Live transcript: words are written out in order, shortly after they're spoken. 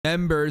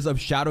members of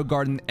Shadow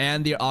Garden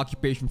and their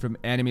occupation from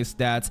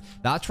AnimeStats.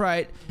 That's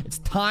right. It's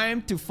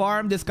time to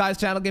farm this guy's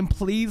channel game.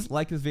 Please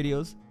like his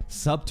videos,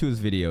 sub to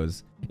his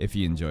videos if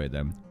you enjoy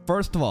them.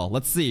 First of all,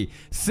 let's see.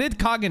 Sid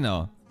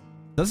Kageno.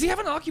 Does he have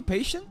an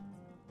occupation?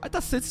 I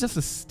thought Sid's just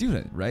a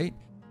student, right?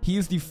 He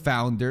is the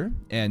founder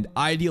and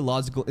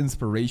ideological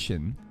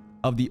inspiration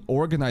of the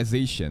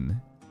organization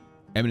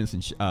Eminence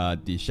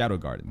and the Shadow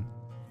Garden.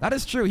 That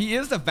is true. He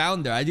is the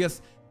founder.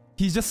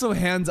 He's just so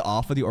hands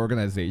off of the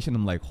organization.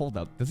 I'm like, hold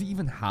up. Does he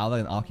even have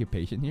an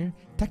occupation here?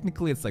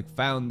 Technically, it's like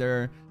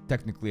founder.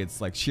 Technically,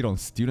 it's like Shiron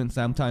student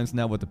sometimes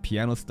now with the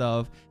piano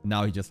stuff.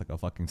 Now he's just like a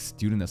fucking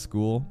student at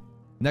school.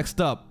 Next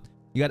up,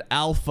 you got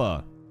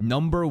Alpha,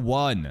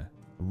 #1,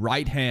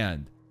 right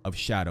hand of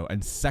Shadow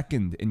and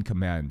second in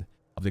command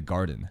of the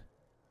garden.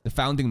 The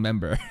founding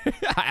member.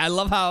 I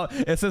love how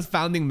it says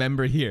founding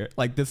member here.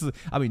 Like this is,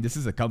 I mean, this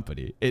is a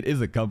company. It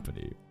is a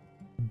company.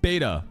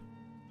 Beta.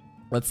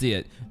 Let's see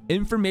it.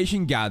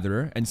 Information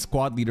gatherer and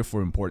squad leader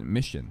for important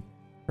mission.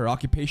 Her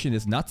occupation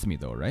is Natsumi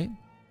though, right?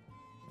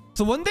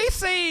 So when they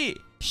say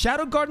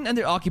Shadow Garden and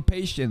their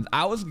occupations,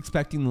 I was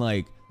expecting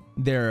like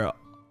their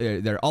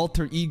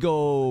alter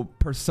ego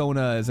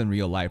personas in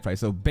real life, right?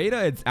 So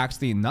Beta is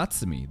actually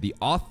Natsumi, the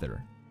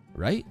author,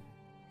 right?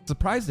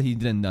 Surprised that he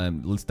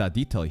didn't list that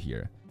detail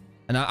here.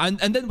 And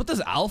then what does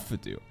Alpha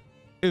do?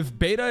 If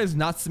Beta is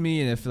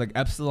Natsumi and if like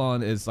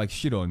Epsilon is like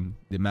Shiron,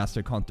 the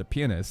master contra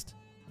pianist,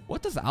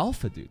 what does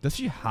Alpha do? Does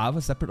she have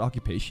a separate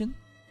occupation?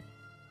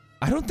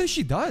 I don't think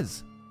she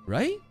does,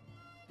 right?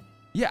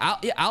 Yeah,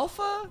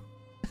 Alpha?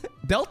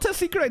 Delta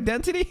secret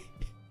identity?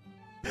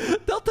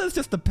 Delta is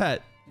just a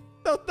pet.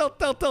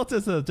 Delta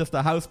is just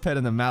a house pet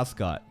and a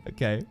mascot,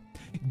 okay?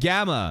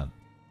 Gamma,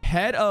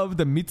 head of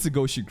the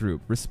Mitsugoshi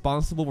group,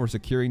 responsible for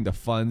securing the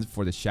funds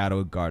for the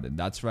Shadow Garden.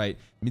 That's right.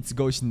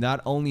 Mitsugoshi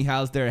not only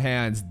has their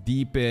hands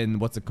deep in,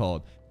 what's it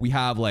called? We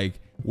have like,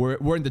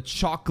 we're in the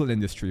chocolate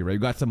industry, right? We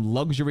got some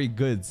luxury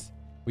goods.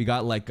 We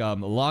got like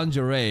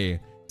lingerie,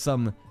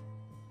 some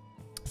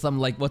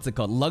like, what's it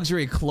called?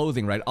 Luxury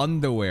clothing, right?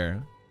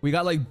 Underwear. We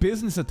got like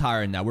business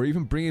attire now. We're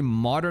even bringing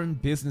modern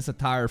business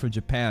attire from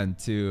Japan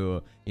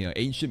to, you know,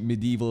 ancient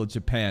medieval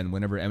Japan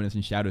whenever Eminence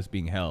and Shadow is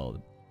being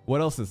held.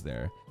 What else is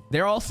there?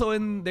 They're also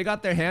in, they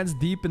got their hands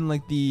deep in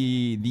like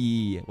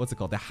the what's it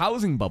called? The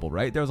housing bubble,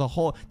 right? There's a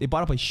whole, they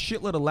bought up a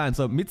shitload of land.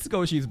 So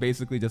Mitsugoshi is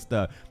basically just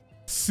a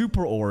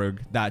super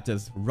org that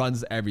just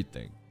runs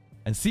everything.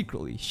 And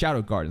secretly,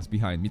 Shadow Garden's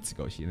behind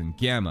Mitsugoshi. And then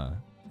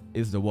Gamma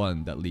is the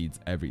one that leads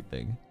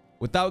everything.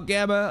 Without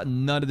Gamma,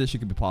 none of this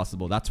shit could be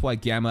possible. That's why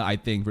Gamma, I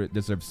think,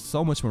 deserves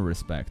so much more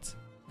respect.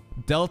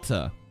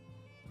 Delta.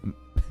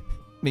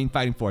 Main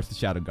fighting force of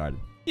Shadow Garden.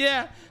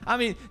 Yeah, I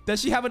mean,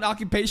 does she have an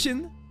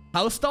occupation?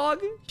 House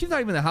dog? She's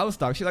not even a house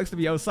dog. She likes to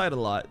be outside a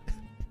lot.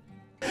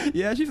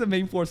 Yeah, she's the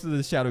main force of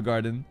the Shadow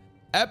Garden.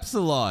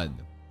 Epsilon.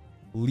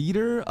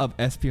 Leader of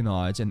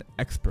espionage and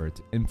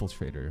expert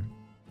infiltrator.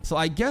 So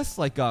I guess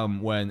like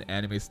when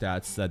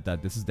AnimeStats said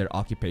that this is their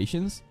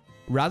occupations,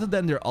 rather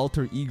than their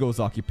alter egos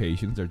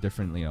occupations, they're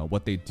different, you know,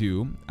 what they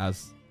do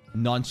as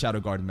non-Shadow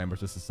Garden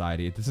members of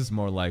society. This is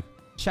more like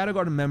Shadow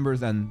Garden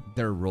members and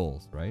their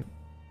roles, right?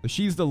 So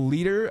she's the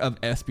leader of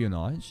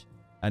espionage,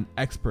 an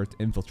expert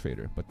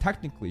infiltrator, but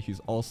technically she's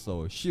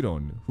also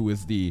Shiron, who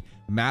is the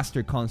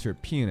master concert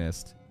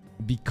pianist.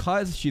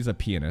 Because she's a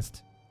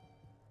pianist,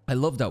 I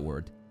love that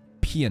word,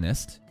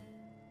 pianist,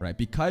 right?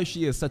 Because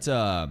she is such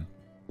a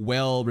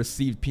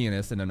well-received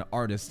pianist and an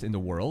artist in the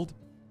world,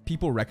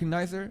 people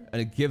recognize her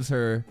and it gives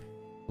her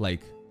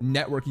like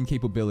networking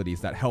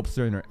capabilities that helps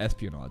her in her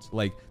espionage.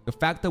 Like the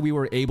fact that we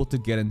were able to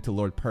get into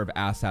Lord Perv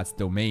Assat's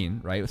domain,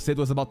 right? Sid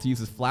was about to use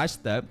his flash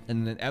step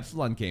and then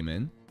Epsilon came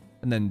in.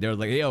 And then they're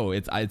like, yo,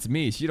 it's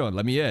me, Shiron,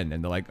 let me in.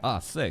 And they're like, ah,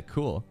 sick,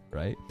 cool,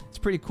 right? It's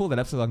pretty cool that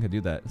Epsilon can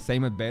do that.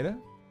 Same with Beta.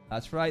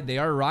 That's right, they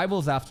are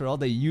rivals after all.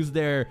 They use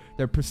their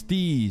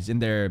prestige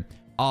and their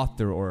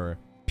author or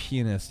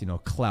pianist, you know,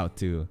 clout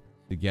to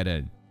get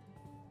in.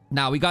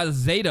 Now we got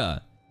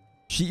Zeta.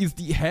 She is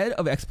the head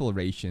of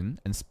exploration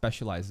and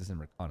specializes in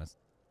reconnaissance.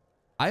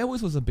 I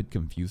always was a bit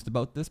confused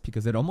about this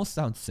because it almost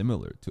sounds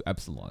similar to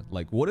Epsilon.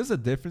 Like, what is the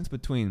difference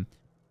between...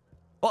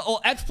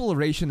 Well,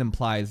 exploration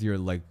implies you're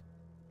like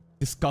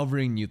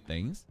discovering new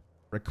things.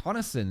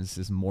 Reconnaissance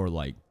is more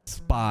like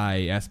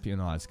spy,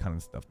 espionage kind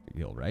of stuff to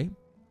deal, right?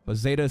 But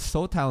Zeta is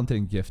so talented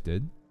and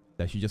gifted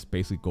that she just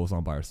basically goes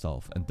on by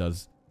herself and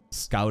does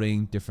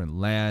scouting, different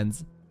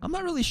lands. I'm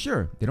not really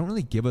sure. They don't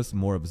really give us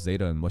more of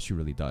Zeta and what she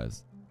really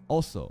does.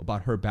 Also,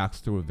 about her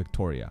backstory with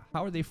Victoria.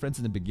 How are they friends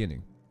in the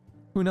beginning?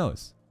 Who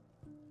knows?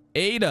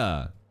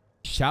 Ada,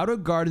 Shadow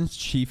Garden's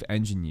chief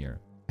engineer,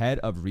 head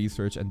of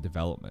research and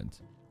development.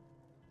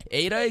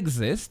 Ada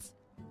exists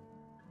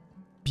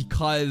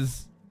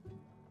because,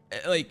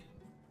 like,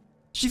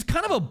 she's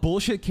kind of a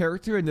bullshit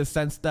character in the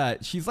sense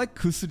that she's like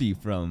Kusuri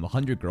from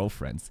 100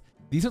 Girlfriends.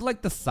 These are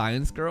like the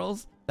science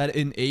girls that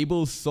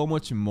enable so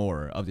much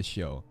more of the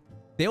show.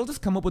 They'll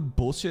just come up with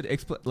bullshit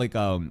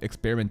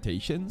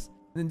experimentations,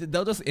 and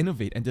they'll just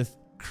innovate and just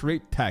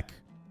create tech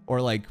or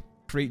like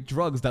create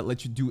drugs that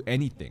let you do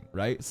anything,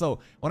 right? So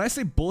when I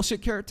say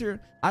bullshit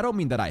character, I don't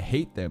mean that I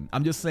hate them.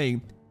 I'm just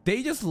saying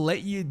they just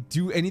let you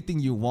do anything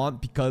you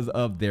want because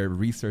of their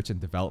research and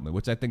development,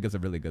 which I think is a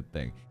really good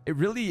thing. It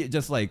really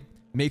just like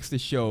makes the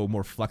show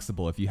more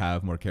flexible if you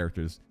have more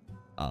characters,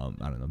 I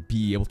don't know,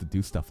 be able to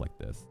do stuff like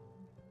this.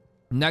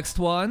 Next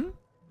one,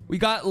 we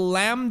got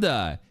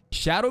Lambda,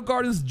 Shadow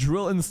Garden's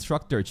drill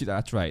instructor.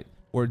 That's right.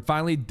 We're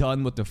finally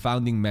done with the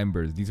founding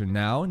members. These are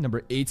now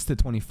number 8 to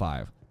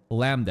 25.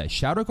 Lambda,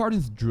 Shadow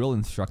Garden's drill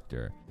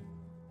instructor.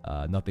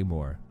 Nothing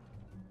more.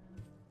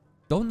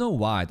 Don't know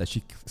why that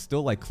she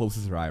still like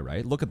closes her eye,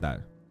 right? Look at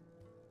that.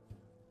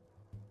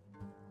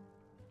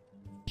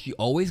 She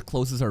always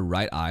closes her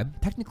right eye.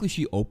 Technically,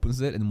 she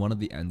opens it in one of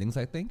the endings,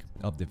 I think,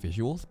 of the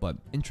visuals. But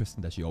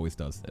interesting that she always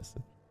does this.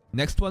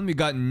 Next one, we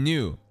got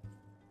New.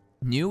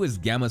 New is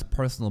Gamma's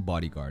personal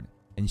bodyguard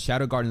and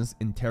Shadow Garden's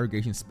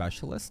interrogation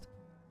specialist.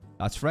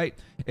 That's right.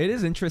 It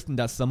is interesting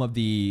that some of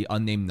the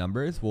unnamed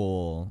numbers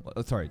will...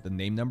 the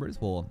name numbers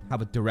will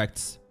have a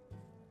direct...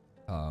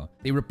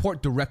 they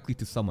report directly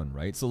to someone,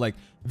 right? So like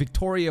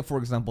Victoria, for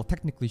example,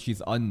 technically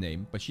she's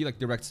unnamed, but she like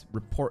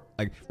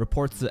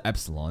reports to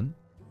Epsilon.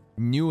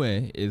 Nue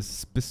is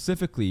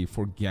specifically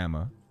for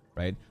Gamma,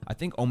 right? I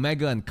think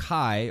Omega and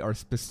Kai are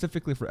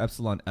specifically for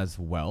Epsilon as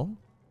well,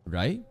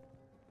 right?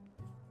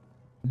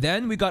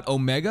 Then we got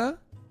Omega,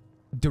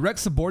 direct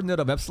subordinate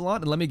of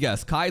Epsilon, and let me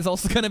guess, Kai is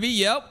also gonna be,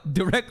 yep,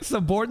 direct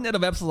subordinate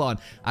of Epsilon.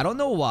 I don't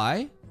know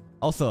why.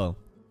 Also,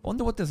 I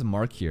wonder what this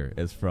mark here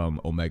is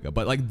from Omega.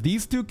 But like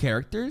these two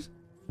characters,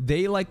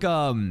 they like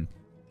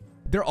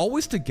they're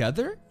always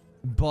together,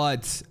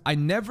 but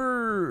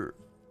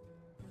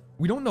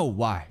we don't know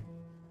why.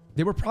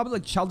 They were probably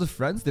like childhood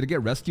friends. Did they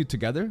get rescued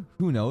together?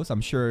 Who knows?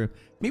 I'm sure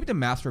maybe the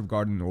Master of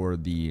Garden or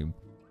the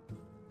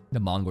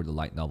manga or the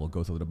light novel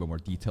goes a little bit more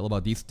detail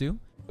about these two.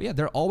 But yeah,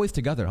 they're always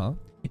together, huh?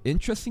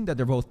 Interesting that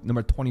they're both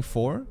number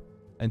 24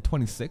 and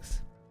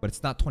 26, but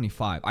it's not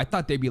 25. I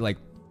thought they'd be like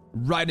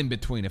right in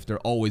between if they're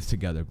always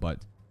together, but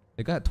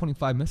they got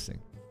 25 missing.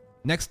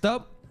 Next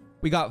up,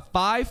 we got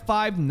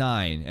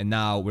 559, and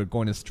now we're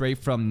going to stray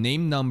from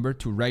named number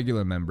to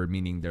regular member,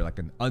 meaning they're like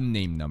an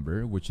unnamed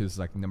number, which is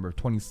like number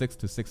 26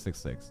 to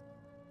 666.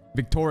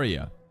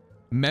 Victoria,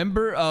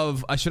 member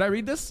of... should I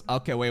read this?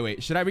 Okay,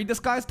 wait. Should I read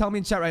this, guys? Tell me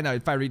in chat right now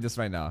if I read this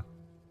right now.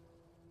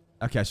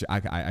 Okay,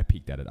 I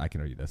peeked at it. I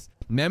can read this.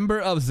 Member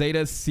of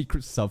Zeta's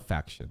secret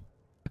sub-faction.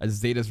 As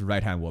Zeta's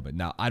right-hand woman.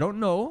 Now, I don't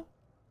know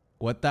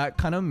what that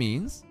kind of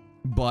means,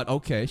 but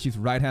okay, she's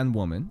right-hand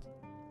woman.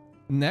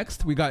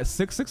 Next, we got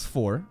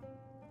 664.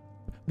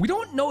 We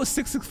don't know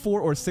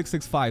 664 or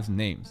 665's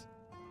names.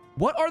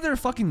 What are their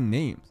fucking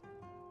names?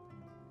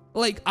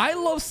 Like, I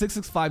love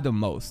 665 the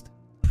most.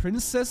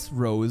 Princess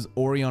Rose,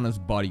 Oriana's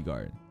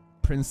bodyguard.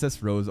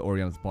 Princess Rose,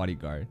 Oriana's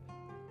bodyguard.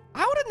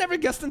 I would have never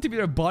guessed them to be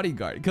their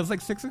bodyguard, because like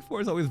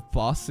 664 is always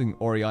bossing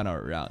Oriana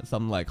around. So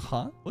I'm like,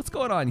 huh? What's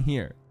going on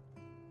here?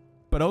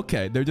 But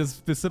okay, they're just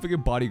specifically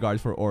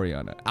bodyguards for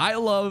Oriana. I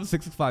love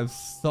 665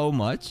 so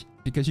much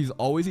because she's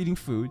always eating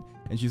food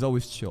and she's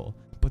always chill.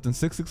 But then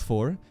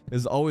 664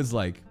 is always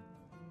like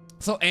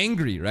so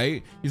angry,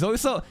 right? She's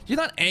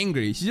not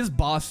angry, she's just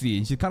bossy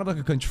and she's kind of like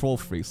a control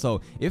freak.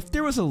 So if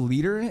there was a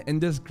leader in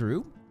this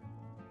group,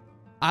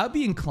 I'd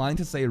be inclined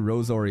to say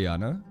Rose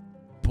Oriana,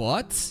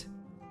 but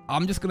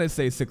I'm just gonna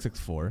say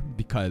 664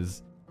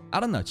 because I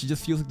don't know, she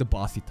just feels like the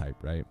bossy type,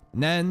 right?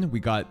 And then we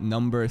got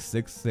number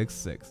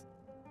 666.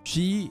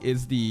 She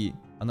is the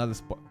another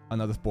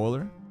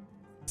spoiler.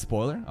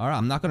 Spoiler? All right,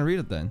 I'm not gonna read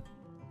it then.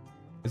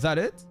 Is that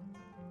it?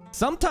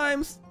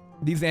 Sometimes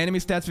these anime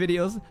stats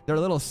videos, they're a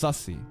little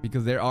sussy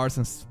because there are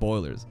some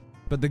spoilers.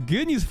 But the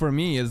good news for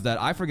me is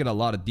that I forget a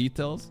lot of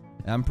details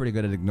and I'm pretty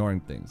good at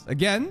ignoring things.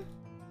 Again,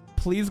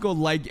 please go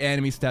like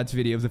AnimeStat's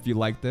videos if you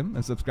like them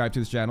and subscribe to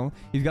his channel.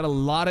 He's got a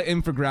lot of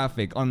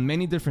infographic on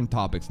many different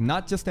topics,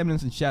 not just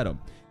Eminence and Shadow.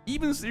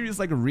 Even series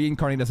like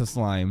Reincarnate as a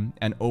Slime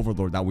and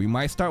Overlord that we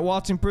might start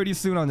watching pretty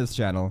soon on this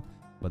channel.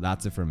 But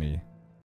that's it for me.